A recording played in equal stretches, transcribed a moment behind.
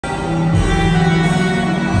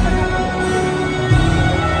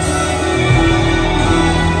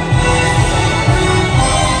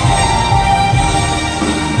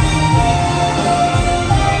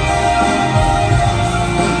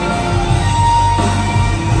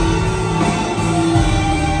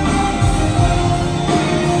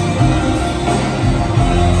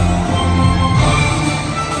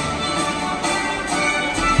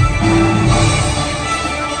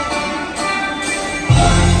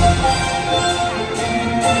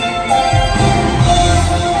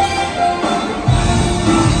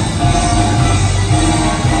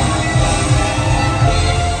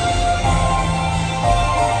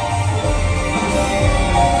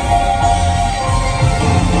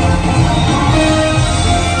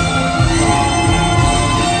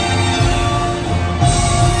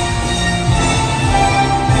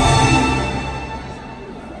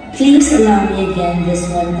allow me again this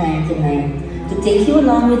one time tonight to take you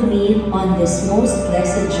along with me on this most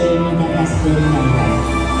blessed journey that has been my life.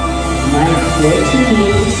 My 14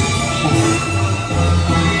 years, Sharon.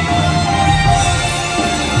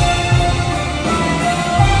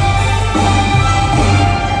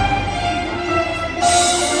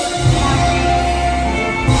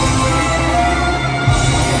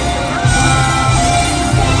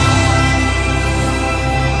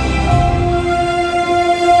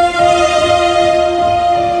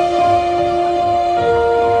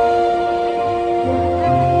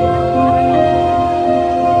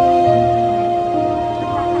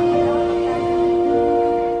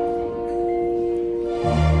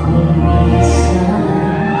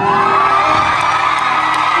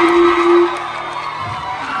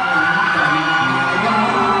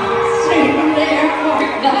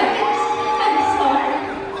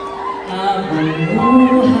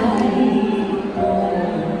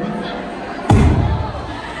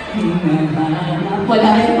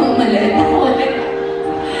 Wala yung maleta.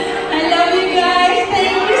 I love you guys.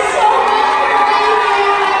 Thank you so much for being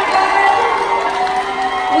here.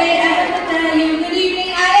 Wait, I have to tell you. Good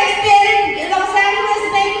evening, Alex. Los Angeles,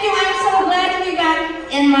 thank you. I'm so glad to be back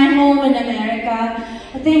in my home in America.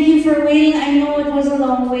 Thank you for waiting. I know it was a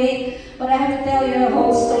long wait, but I have to tell you the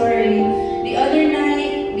whole story. The other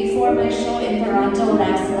night, before my show in Toronto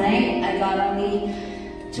last night, I got only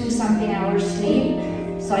 2-something hours sleep.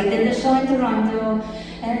 So I did the show in Toronto,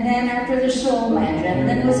 and then after the show, my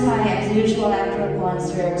adrenaline was high as usual after a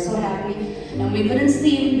concert. I was so happy, and we couldn't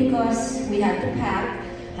sleep because we had to pack,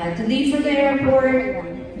 had to leave for the airport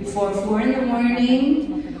before 4 in the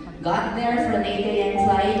morning, got there for an 8 a.m.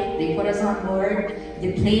 flight. They put us on board.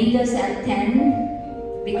 They planed us at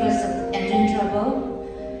 10 because of engine trouble,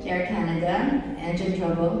 Air Canada, engine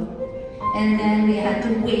trouble. And then we had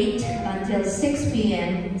to wait until 6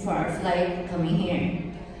 p.m. for our flight coming here.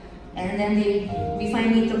 And then we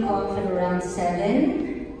finally took off at around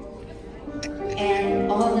 7. And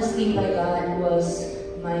all the sleep I got was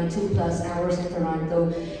my 2+ hours in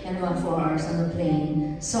Toronto and about 4 hours on the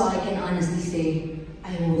plane. So I can honestly say,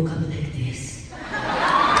 I woke up like this.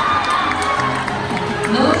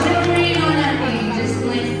 No shivering, no nothing. Just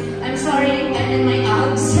like, I'm sorry, I'm in my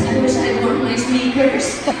Uggs. I wish I worn my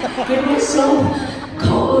sneakers. It was so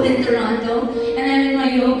cold in Toronto. And I'm in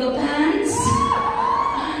my yoga pants,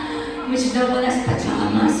 which double as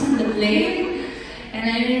pajamas on the plane.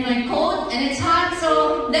 And I'm in my coat, and it's hot,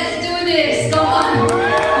 so let's do this. Come on.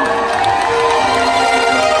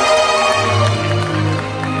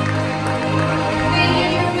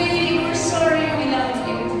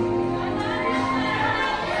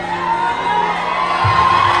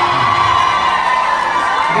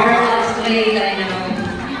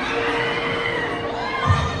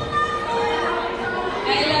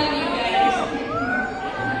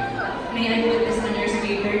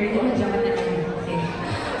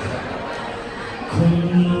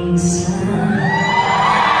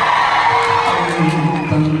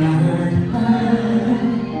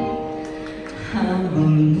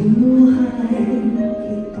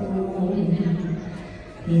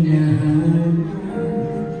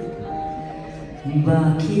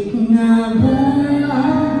 Bakit nga ba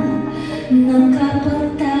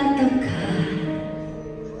nakapagtataka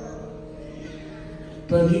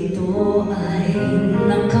pag ito ay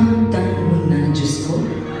nakamtan mo na, Diyos ko?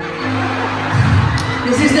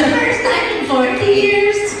 This is the first time in 40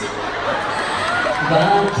 years.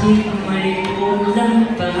 Bakit may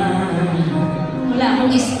kulang pa? Wala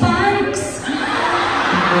akong spanks.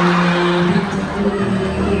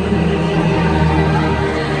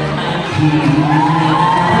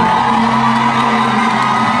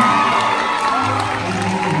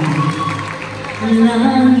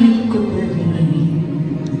 Langit ko pa rin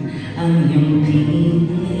ang iyong piling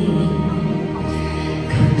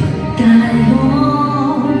kapag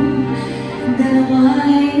tayong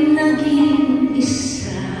dalawa'y naging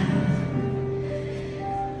isa,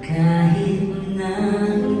 kahit na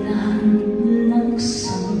ilang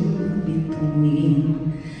laksang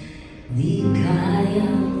bituin, di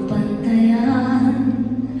kayang pantayan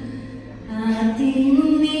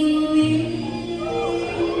ating bingin.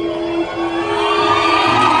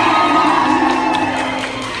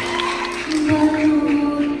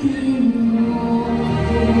 Balutin mo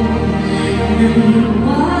ng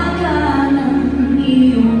iwaga ng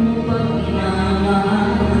iyong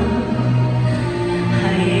pagmamahal.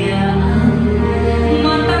 Hayaan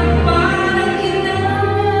matagpan ang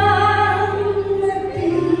ginawang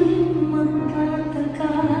natin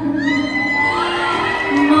magtatagal.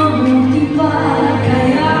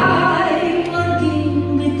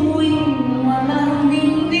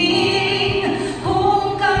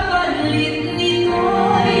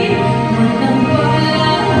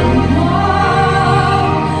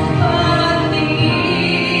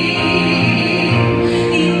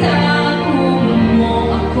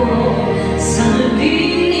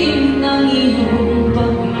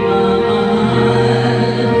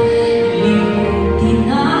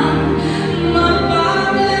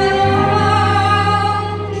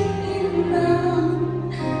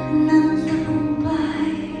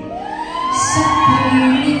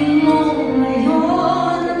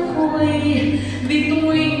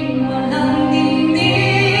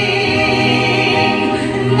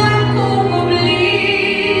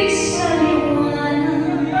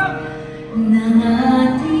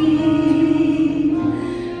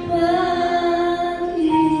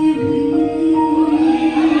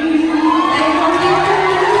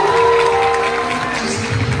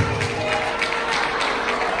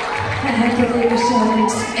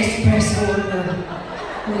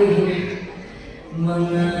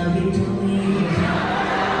 bituin.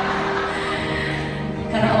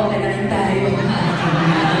 Karaoke na rin tayo. Aking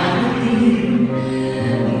natin.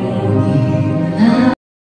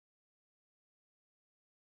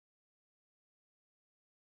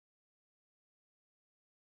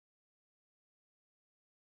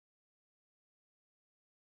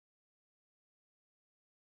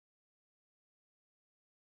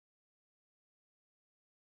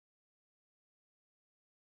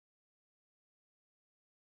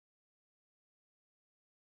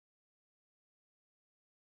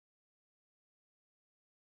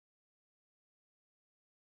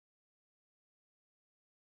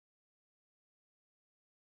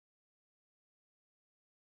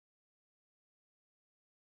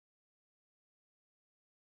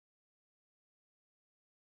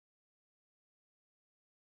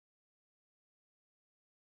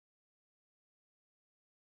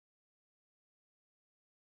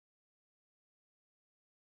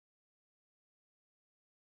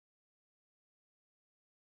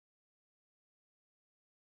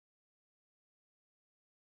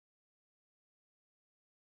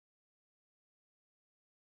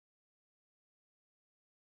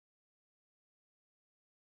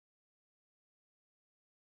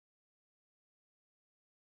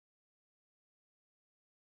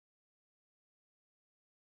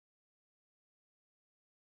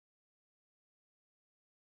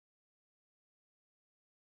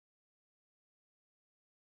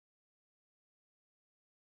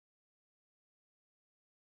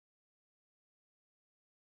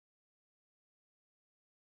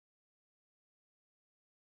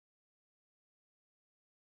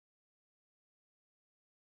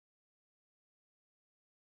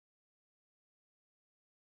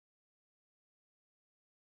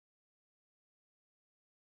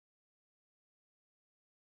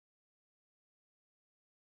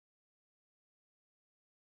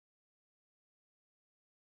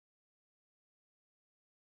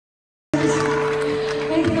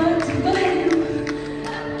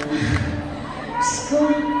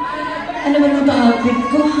 Ano ba ito outfit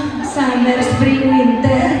ko? Summer, spring,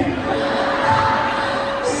 winter.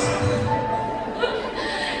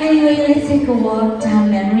 Anyway, let's take a walk down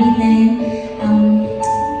memory lane.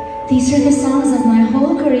 These are the songs of my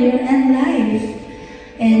whole career and life.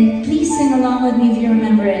 And please sing along with me if you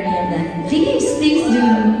remember any of them. Please do.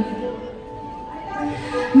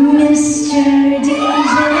 Mr. DJ,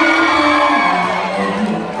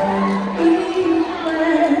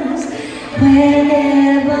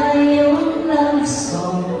 wherever your love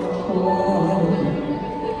song calls,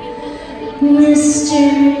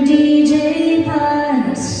 Mr. DJ,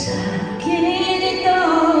 para sa akin ito,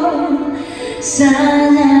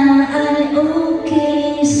 sana ay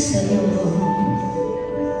okay sa'yo.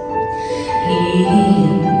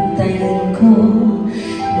 Hihintayin ko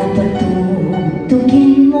na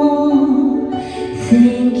patutugin mo.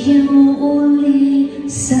 Thank you uli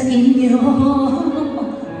sa inyo.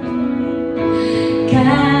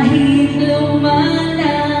 Kahit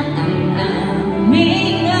lumala ang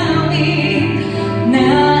aming awit,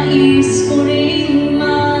 nais ko rin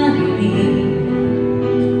marinig.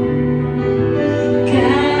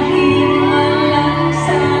 Kahit malang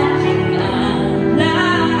sa aking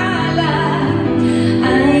alaala,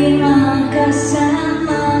 ay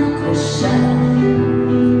makasama ko siya.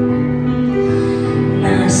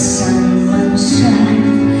 Nasaan man siya,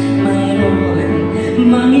 mayroon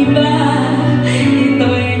mang iba.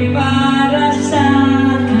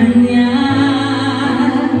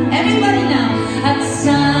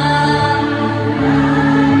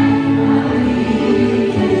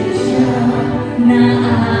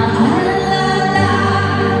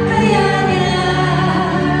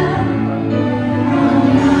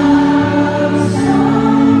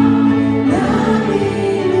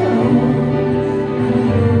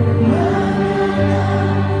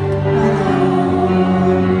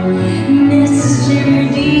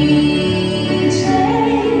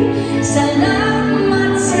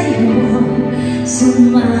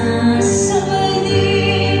 Sumasabay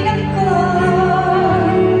din ako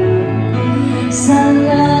sa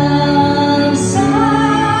love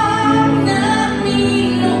song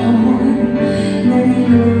namin noon na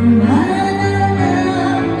nilumana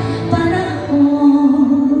ng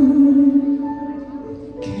panahon.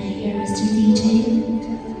 Can I hear Mr. DJ?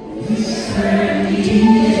 Mr.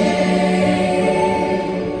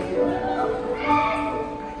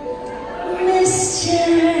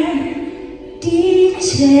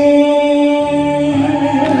 DJ.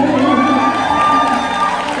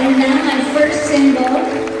 And now my first single,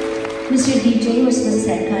 Mr. DJ was the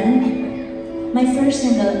second. My first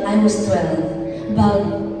single, I was 12, about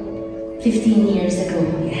 15 years ago.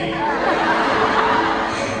 Yeah.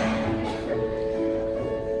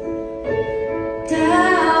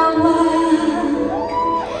 Tawag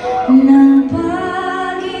ng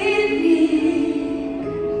pag-ibig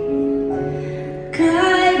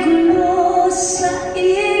kay gulo sa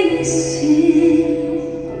isip.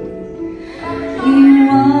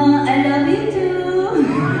 I love you too.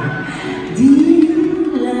 Di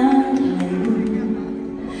lang ngayon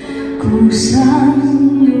kusang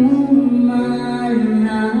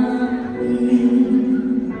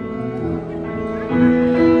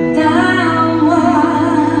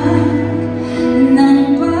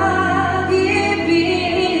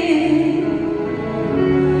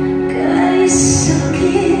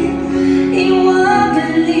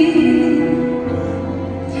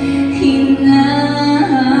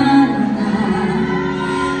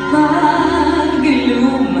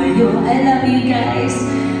I love you guys.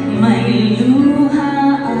 May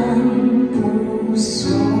luha ang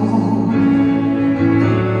puso.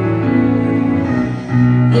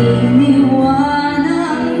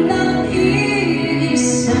 Iniwanan ng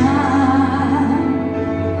iisa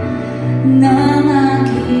ng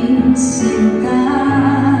aking sinta.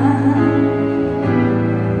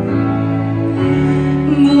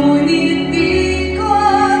 Ngunit di ko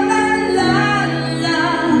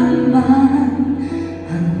nalalaman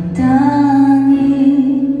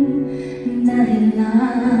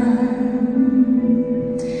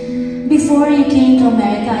before you came to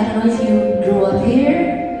America. I don't know if you grew up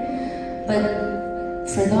here, but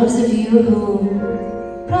for those of you who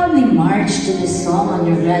probably marched to this song on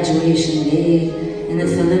your graduation day in the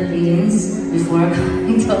Philippines before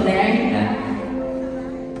coming to America.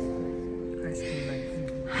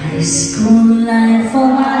 High school life,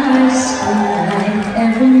 oh my high school life,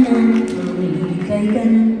 every memory kay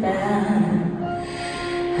ganda.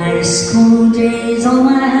 High school days, all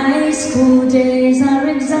my high school days are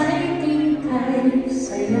exciting, kahit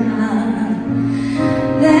saya.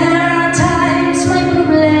 There are times may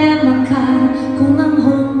problema ka kung ang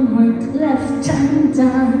homework left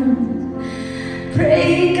undone.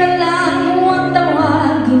 Pray ka lang, huwag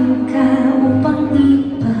tawagin ka upang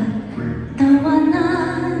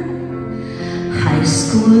ipagtawanan. High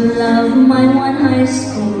school love, my one high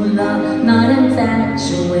school love, not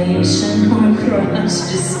infatuation or crush.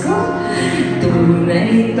 Diyos ko,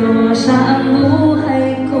 tunay ito siya ang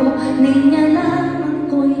buhay ko, di niya lang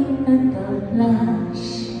ako'y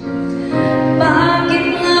nag-flash. Bakit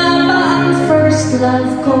nga ba ang first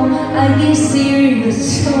love ko ay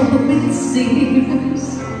serious, so it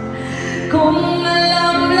seems? Kung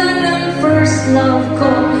alam lang ng first love ko,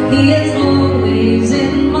 he is always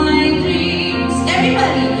in my dreams.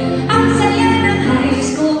 Everybody, ang saya ng high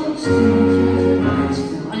school.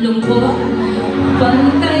 Alam ko,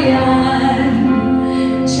 bantayan.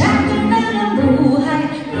 Chapter na ng buhay,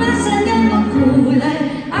 nasa niyang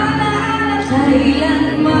magkulay, alaala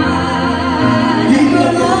kailanman. Ito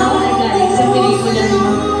na galing sa pelikula niyo.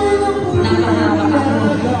 Napahawa ako.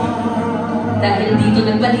 Dahil dito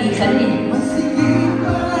nagbalikan eh.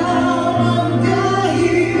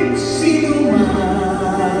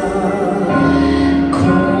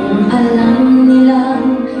 Kung alam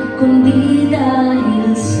nilang kundi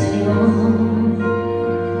dahil sa'yo,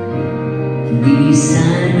 di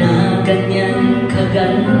sana ganyan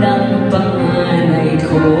kagandang panganay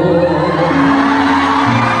ko.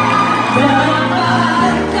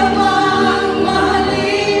 Dapat ka bang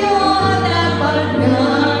mahalin o dapat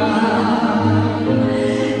naman?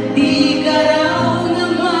 Di ka raw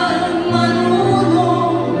naman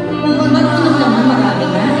marunong. Marunong naman marami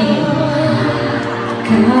na eh.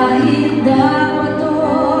 Kahit dapat o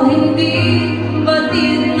hindi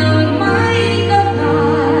batid ng may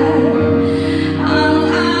kapal,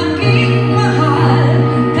 ang aking mahal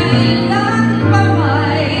kailangan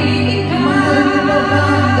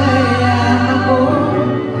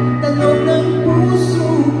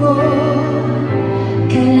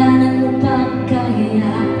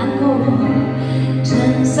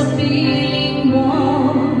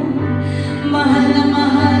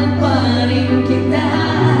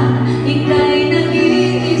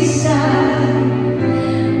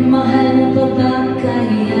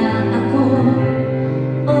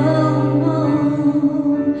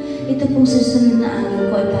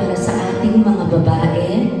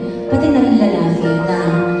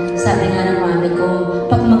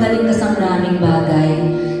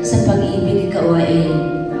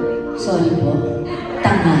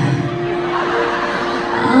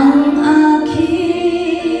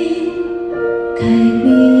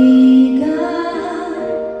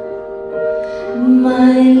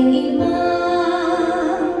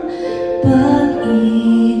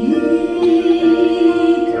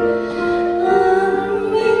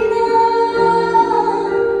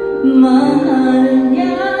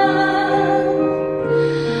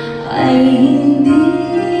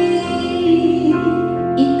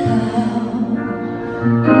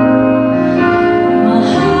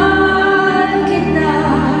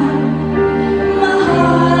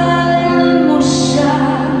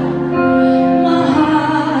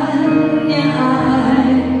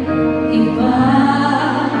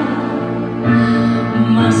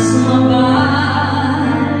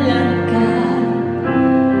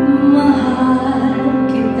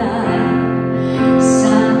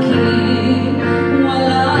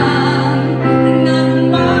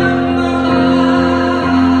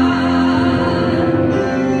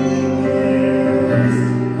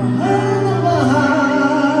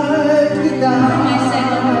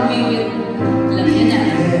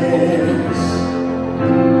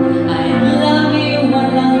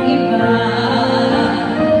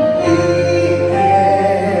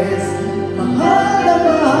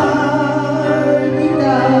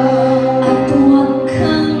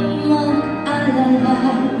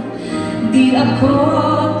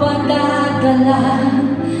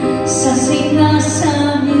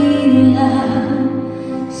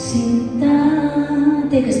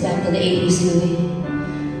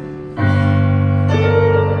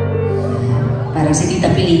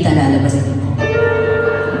Cuneta lalabas ito po.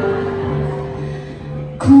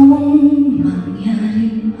 Kung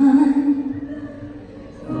mangyari man,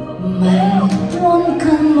 mayroon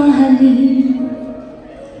kang mahalin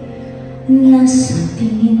na sa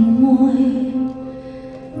tingin mo'y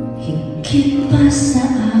higit pa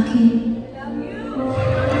sa akin.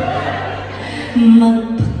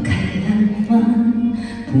 Magpakailanman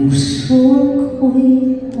puso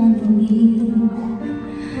ko'y tanungin,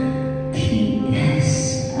 P.S.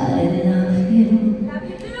 I love you.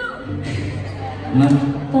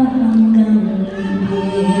 Magpahanggang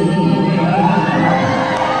libing,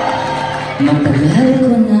 matagal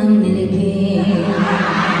ko nang nilibing,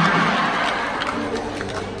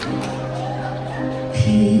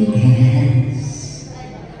 P.S.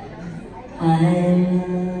 I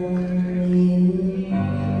love you.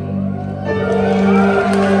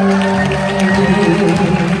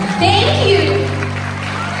 Thank you!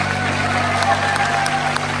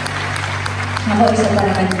 Ako, isa pa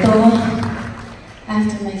naman to.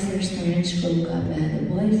 After my first marriage broke up, I had a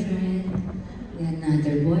boyfriend, I had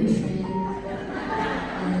another boyfriend,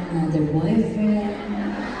 and another boyfriend,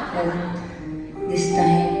 and this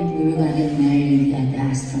time we were gonna get married. I'd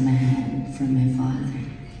asked for my hand from my father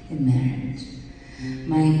in marriage.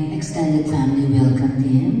 My extended family welcomed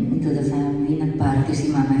him into the family. Nagparty si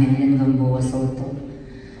Mama Helen Gamboa Soto.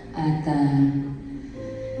 At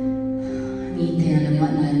hintay na lang yung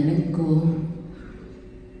annulment ko.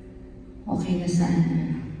 Okay na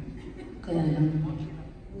sana. Kaya lang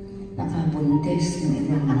nakabuntis ng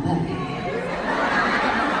ibang babae.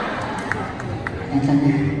 Ito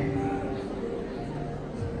na.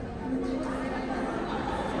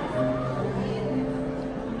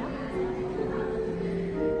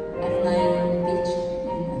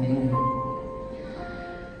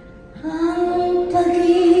 Ang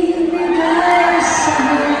pag-ibig ay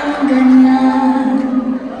sabihin ganyan,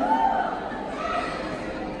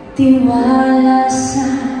 tiwala sa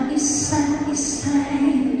isa't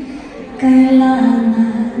isa'y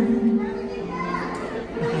kailangan.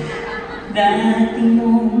 Dati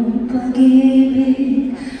mong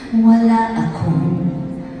pag-ibig, wala akong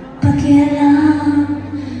pakialam,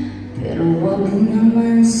 pero wag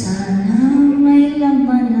naman sana may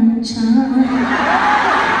laman ng tiyan.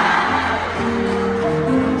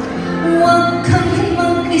 Huwag kang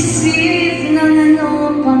mag-isip ng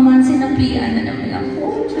ano pa man, sinapian na naman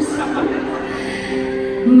ako. Diyos ko.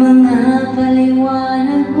 Mga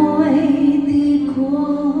paliwanag mo'y di ko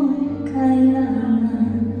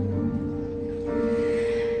kailangan.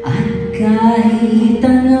 At kahit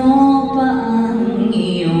ano pa ang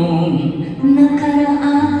iyong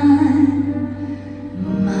nakaraan,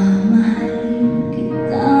 mamahalin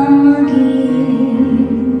kita maging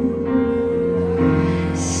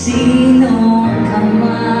sino ka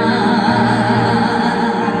man.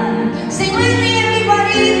 Sing with me,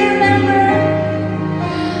 everybody, remember.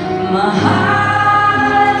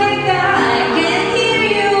 Mahal kita, I can hear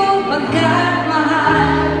you, pagkat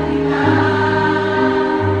mahal kita.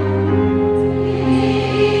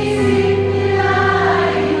 Iisip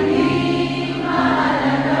nila'y hindi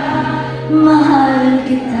mahalaga. Mahal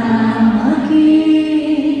kita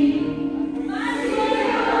maging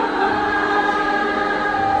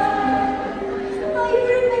I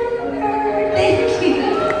remember. Thank you.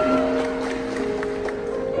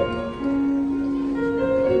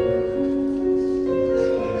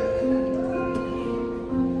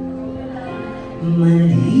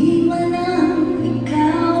 Mali man ang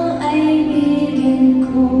ikaw ay bigyan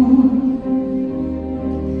ko,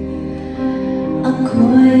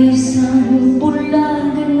 ako'y isang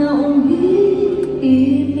bulag na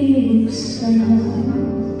umiibig sa'yo.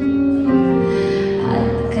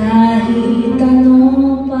 At kahit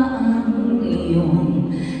ano pa ang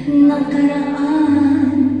iyong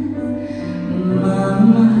nakaraan,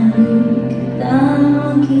 mamahalin kita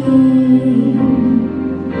maging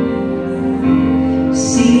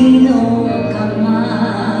sino ka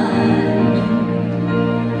man.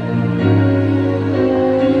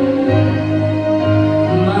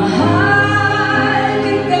 Mahal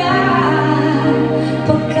kita,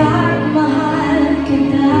 pagkat mahal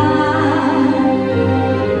kita.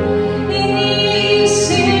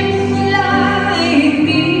 Iniisip nila ay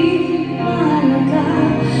hindi mahalaga.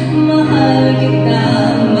 Mahal kita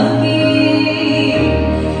maging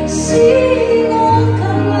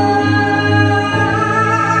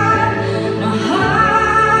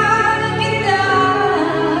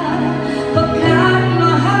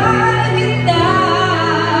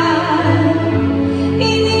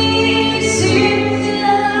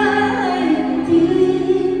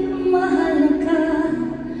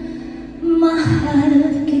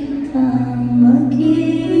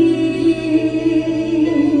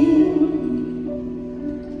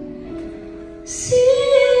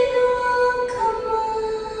Sino ka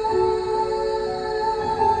man,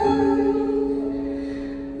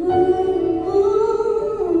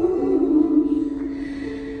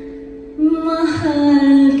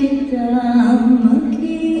 mahal kitang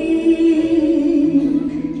maging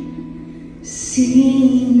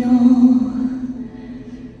sino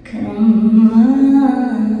ka man.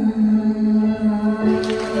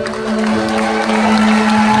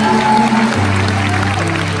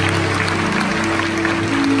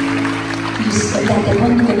 Dati ko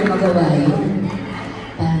hindi ko na magawa yun.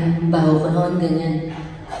 Parang baho ko noon, ganyan.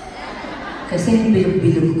 Kasi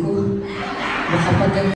bilog-bilog ko. Baka pag